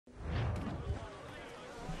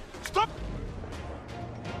Stop!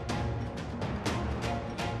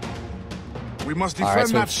 We must defend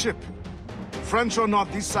that ship. French or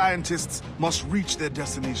not, these scientists must reach their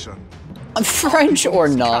destination. French or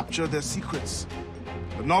not. Capture their secrets.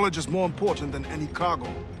 The knowledge is more important than any cargo.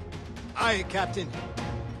 Aye, Captain.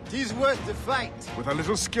 'Tis worth the fight. With a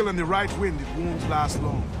little skill and the right wind, it won't last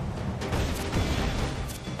long.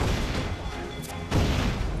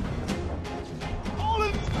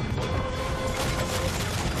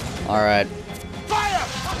 Alright. Fire!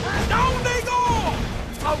 Down they go!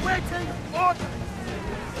 Awaiting orders!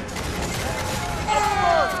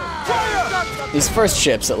 These first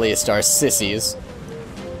ships, at least, are sissies.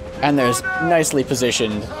 And there's nicely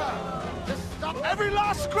positioned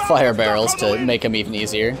fire barrels to make them even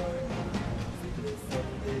easier.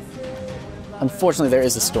 Unfortunately, there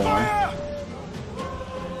is a storm.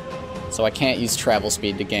 So I can't use travel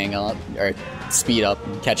speed to gang up, or speed up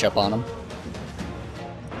and catch up on them.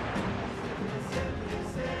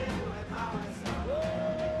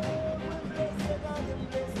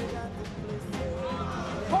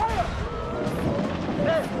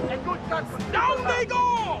 Down they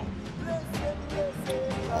go!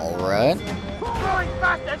 Alright. Going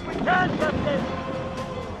fast as we can, Captain!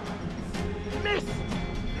 Miss!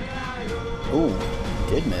 Ooh,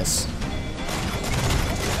 did miss.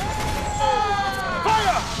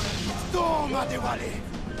 Fire! Storm, Adéwalé!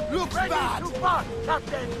 Looks bad! Too fast,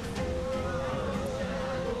 Captain!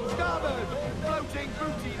 Starboard! Floating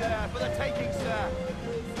booty there for the taking, sir!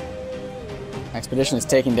 Expedition is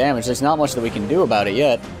taking damage. There's not much that we can do about it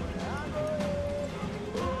yet.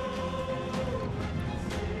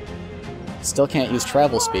 Still can't use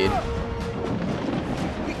travel speed.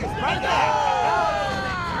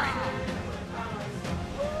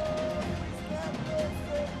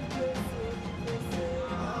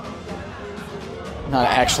 Not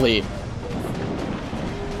actually.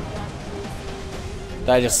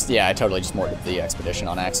 I totally just mortared the expedition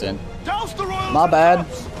on accident. My bad.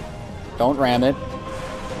 Don't ram it.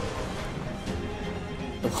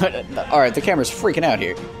 Alright, the camera's freaking out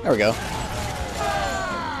here. There we go.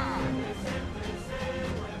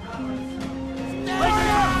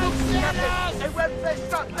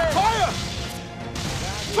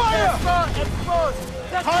 Fire! Fire!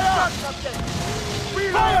 Fire!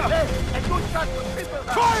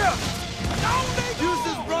 Fire!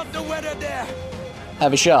 Uses brought the weather there.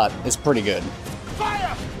 Have a shot. It's pretty good.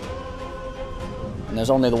 Fire! And there's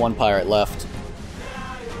only the one pirate left.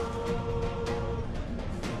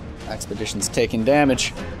 Expedition's taking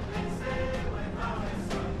damage.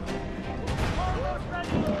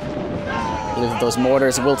 I believe that those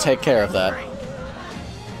mortars will take care of that.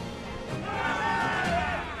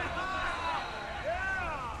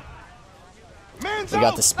 We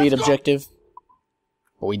got the speed objective,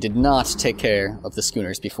 but we did not take care of the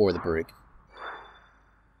schooners before the brig.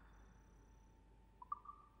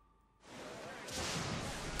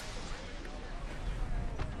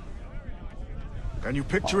 Can you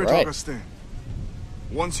picture it, Augustin?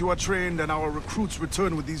 Once you are trained and our recruits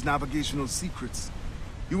return with these navigational secrets,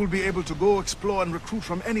 you will be able to go explore and recruit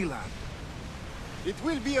from any land. It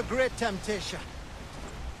will be a great temptation.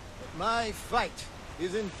 But my fight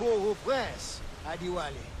is in Port-au-Prince,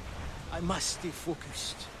 Adéwalé. I must stay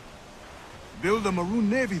focused. Build a Maroon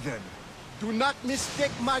Navy, then. Do not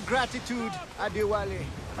mistake my gratitude, Adéwalé.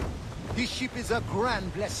 This ship is a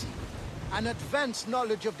grand blessing. An advanced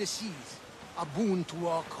knowledge of the seas, a boon to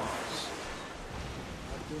our cause.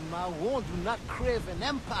 But the Marons do not crave an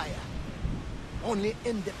empire. Only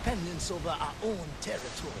independence over our own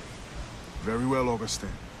territory. Very well, Augustin.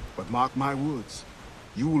 But mark my words.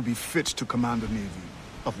 You will be fit to command a navy,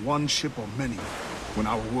 of one ship or many, when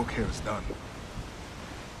our work here is done.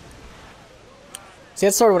 See,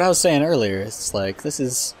 that's sort of what I was saying earlier. It's like, this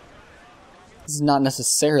is not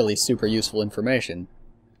necessarily super useful information.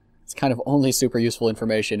 It's kind of only super useful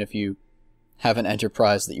information if you have an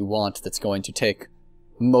enterprise that you want that's going to take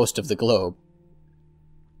most of the globe.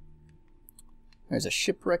 There's a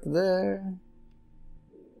shipwreck there.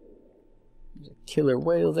 There's a killer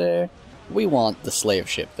whale there. We want the slave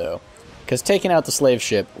ship, though. Because taking out the slave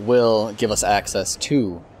ship will give us access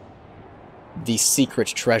to the secret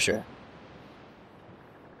treasure.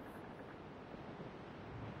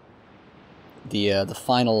 The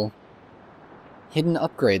final hidden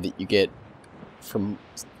upgrade that you get from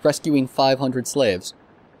rescuing 500 slaves.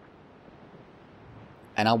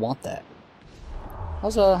 And I want that.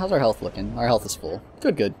 How's our health looking? Our health is full.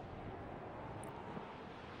 Good, good.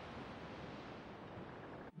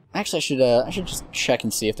 Actually, I should just check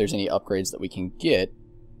and see if there's any upgrades that we can get.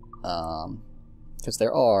 Because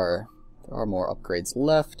there are more upgrades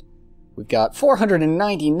left. We've got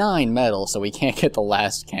 499 metal, so we can't get the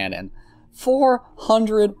last cannon.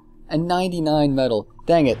 499 metal.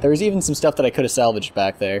 Dang it, there was even some stuff that I could have salvaged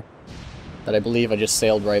back there that I believe I just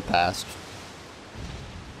sailed right past.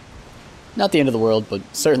 Not the end of the world, but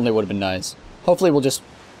certainly would have been nice. Hopefully we'll just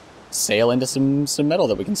sail into some metal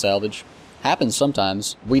that we can salvage. Happens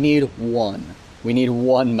sometimes. We need one. We need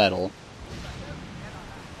one metal.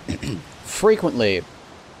 Frequently,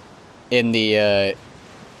 in the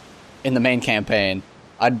main campaign,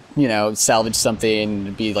 I'd, you know, salvage something,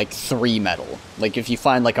 it'd be like 3 metal. Like, if you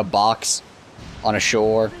find, like, a box on a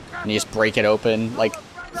shore, and you just break it open, like,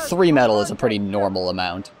 3 metal is a pretty normal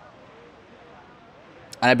amount.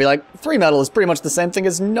 And I'd be like, 3 metal is pretty much the same thing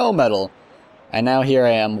as no metal. And now here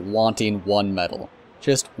I am wanting 1 metal.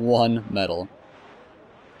 Just 1 metal.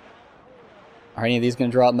 Are any of these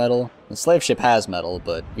gonna drop metal? The slave ship has metal,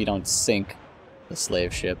 but we don't sink the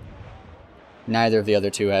slave ship. Neither of the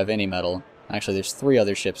other two have any metal. Actually, there's 3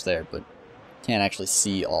 other ships there, but can't actually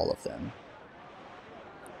see all of them.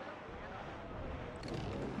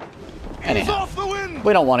 Anyhow,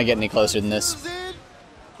 we don't want to get any closer than this.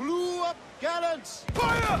 Blew up gallants.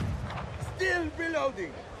 Fire! Still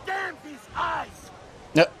reloading. Damn these eyes!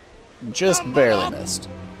 No, just barely missed.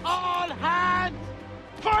 All hands!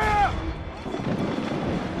 Fire!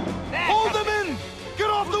 Hold them in! Get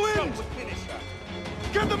off the wind!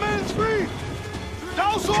 Get the men free!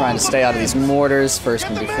 Trying to stay out of these mortars first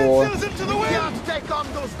and before.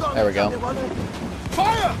 There we go.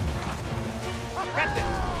 Fire!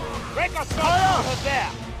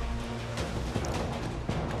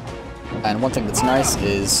 And one thing that's nice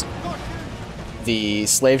is the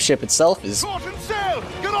slave ship itself is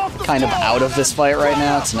kind of out of this fight right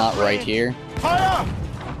now. It's not right here. Fire!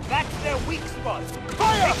 That's their weak spot.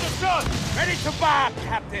 Fire! Take the shot! Ready to fire,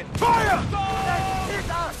 Captain! Fire!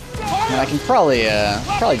 And I can probably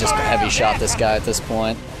just heavy shot this guy at this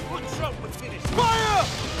point. Good shot was finished. Fire!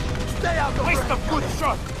 Stay out of waste of good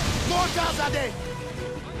shot. Mortars are dead.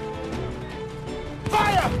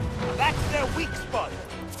 Fire! That's their weak spot.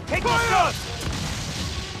 Take the shot!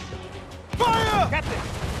 Fire! Captain!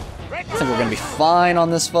 I think we're gonna be fine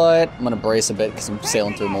on this fight. I'm gonna brace a bit because I'm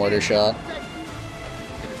sailing through mortar shot.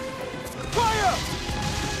 Fire!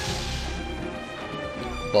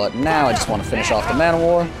 But now I just want to finish off the man of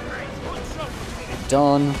war.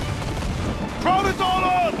 Done. Crowd it all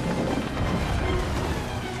on!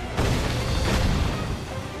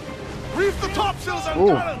 Reef the topsails and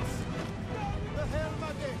gallants!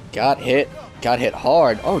 Got hit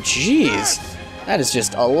hard. Oh, jeez. That is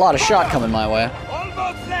just a lot of shot coming my way.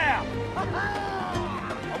 Almost there!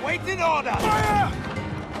 Awaiting order! Fire!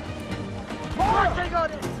 Marching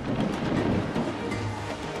orders!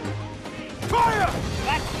 Fire!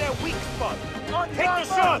 That's their weak spot. Take the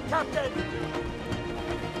shot, Captain!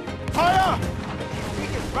 Fire!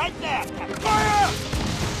 Weak is right there, Captain. Fire!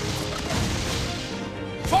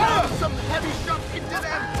 Fire! Some heavy shots into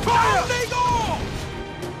them! Fire! They go!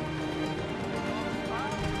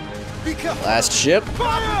 Last ship.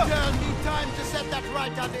 Fire!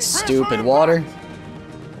 Stupid water.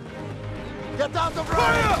 Get out of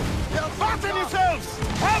fire! Fasten yourselves!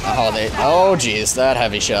 Oh jeez, that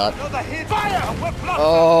heavy shot. Fire!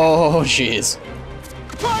 Oh jeez.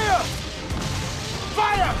 Fire!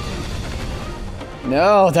 Fire!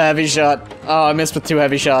 No, the heavy shot. Oh, I missed with 2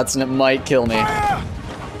 heavy shots and it might kill me. Fire!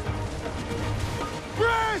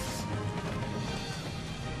 Brace!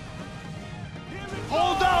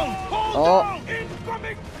 Hold down! Hold down!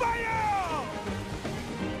 Incoming fire!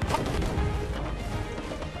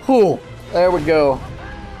 Whew, there we go.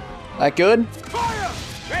 That good? Fire!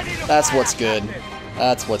 Ready to That's fire, what's good. Captain.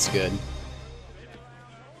 That's what's good.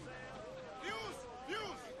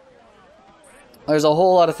 There's a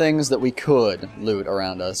whole lot of things that we could loot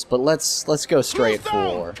around us, but let's go straight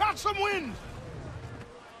for Catch some wind.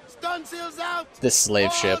 Stun sails out. this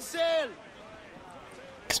slave ship. All sail.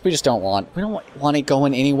 Because we don't want it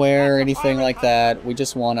going anywhere or anything like that. We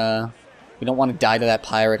don't want to die to that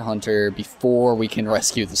pirate hunter before we can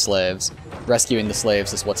rescue the slaves. Rescuing the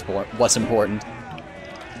slaves is what's important.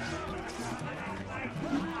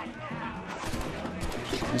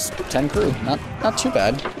 Just 10 crew, not too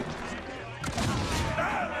bad.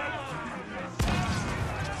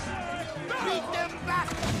 Beat them back.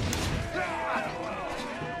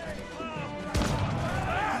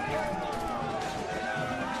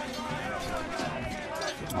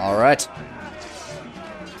 All right.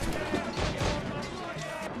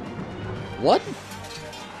 What?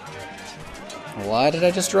 Why did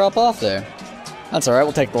I just drop off there? That's alright,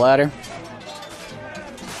 we'll take the ladder.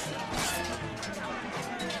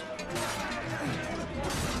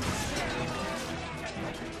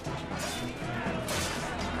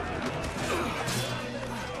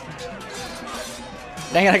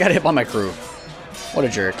 Dang it, I got hit by my crew. What a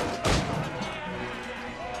jerk.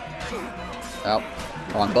 Oh,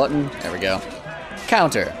 wrong button. There we go.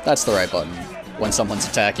 Counter. That's the right button. When someone's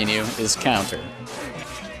attacking you, is counter.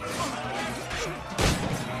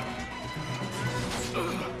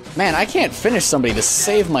 Man, I can't finish somebody to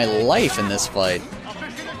save my life in this fight.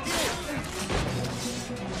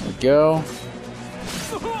 There we go.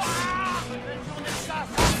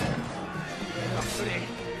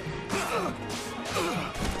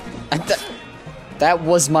 That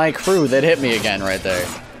was my crew that hit me again right there.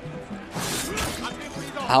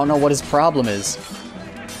 I don't know what his problem is.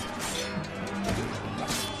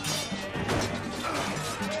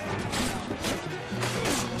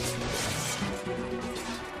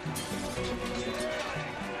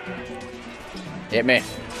 Hit me.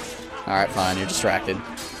 Alright, fine, you're distracted.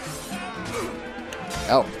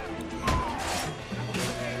 Oh.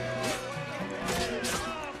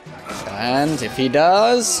 And if he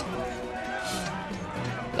does,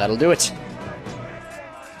 that'll do it.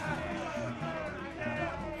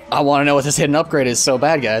 I want to know what this hidden upgrade is so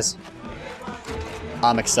bad, guys.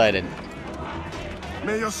 I'm excited.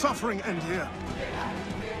 May your suffering end here.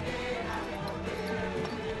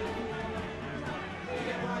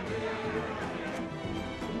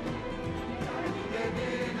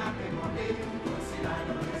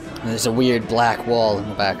 There's a weird black wall in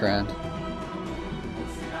the background.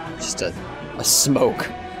 Just a smoke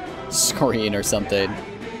screen or something.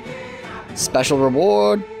 Special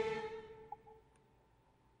reward.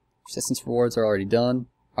 Resistance rewards are already done.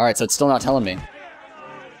 Alright, so it's still not telling me.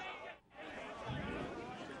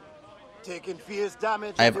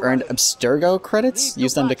 I have earned Abstergo credits.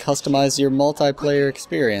 Use them to customize your multiplayer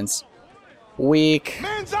experience. Weak.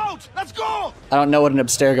 Let's go! I don't know what an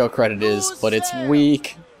Abstergo credit is, but it's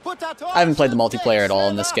weak. I haven't played the multiplayer at all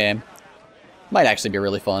in this game. Might actually be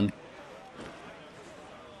really fun.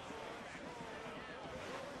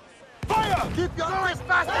 Fire! Keep going as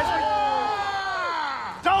fast as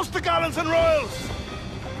we... Douse the gallants and royals!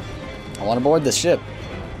 I want to board this ship.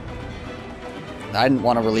 I didn't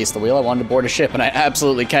want to release the wheel, I wanted to board a ship, and I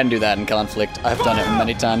absolutely can do that in Conflict. I've done it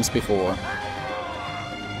many times before.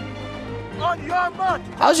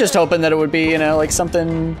 I was just hoping that it would be, you know, like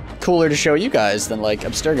something cooler to show you guys than like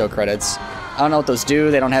Abstergo credits. I don't know what those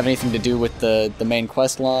do, they don't have anything to do with the main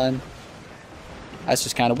quest line. That's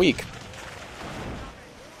just kind of weak.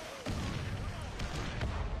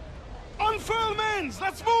 Unfurl mains,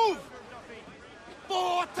 let's move!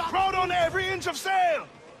 Crowd on every inch of sail!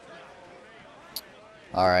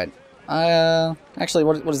 Alright. Actually,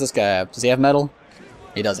 what does this guy have? Does he have metal?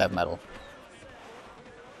 He does have metal.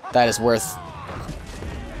 That is worth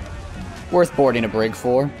boarding a brig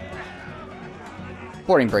for.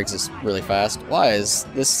 Boarding brigs is really fast. Why is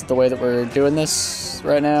this the way that we're doing this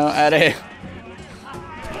right now? Adé.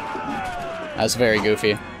 That's very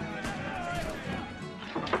goofy.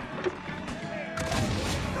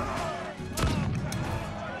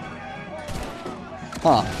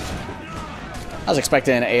 Huh. I was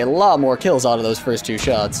expecting a lot more kills out of those first two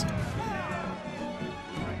shots.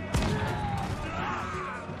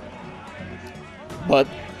 But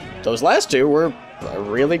those last two were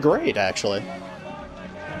really great, actually.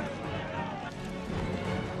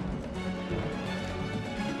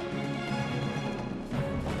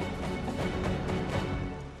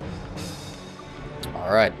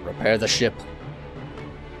 Alright, repair the ship.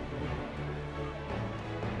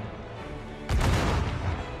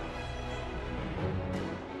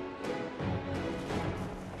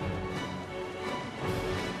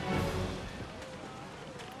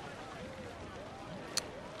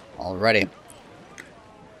 Alrighty.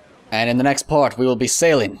 And in the next part, we will be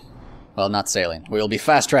sailing. Well, not sailing. We will be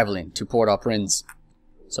fast traveling to Port-au-Prince,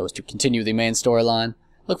 so as to continue the main storyline.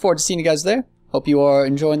 Look forward to seeing you guys there. Hope you are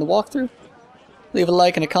enjoying the walkthrough. Leave a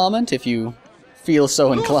like and a comment if you feel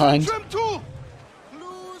so inclined.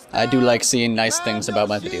 I do like seeing nice things about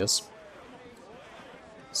my videos.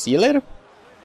 See you later.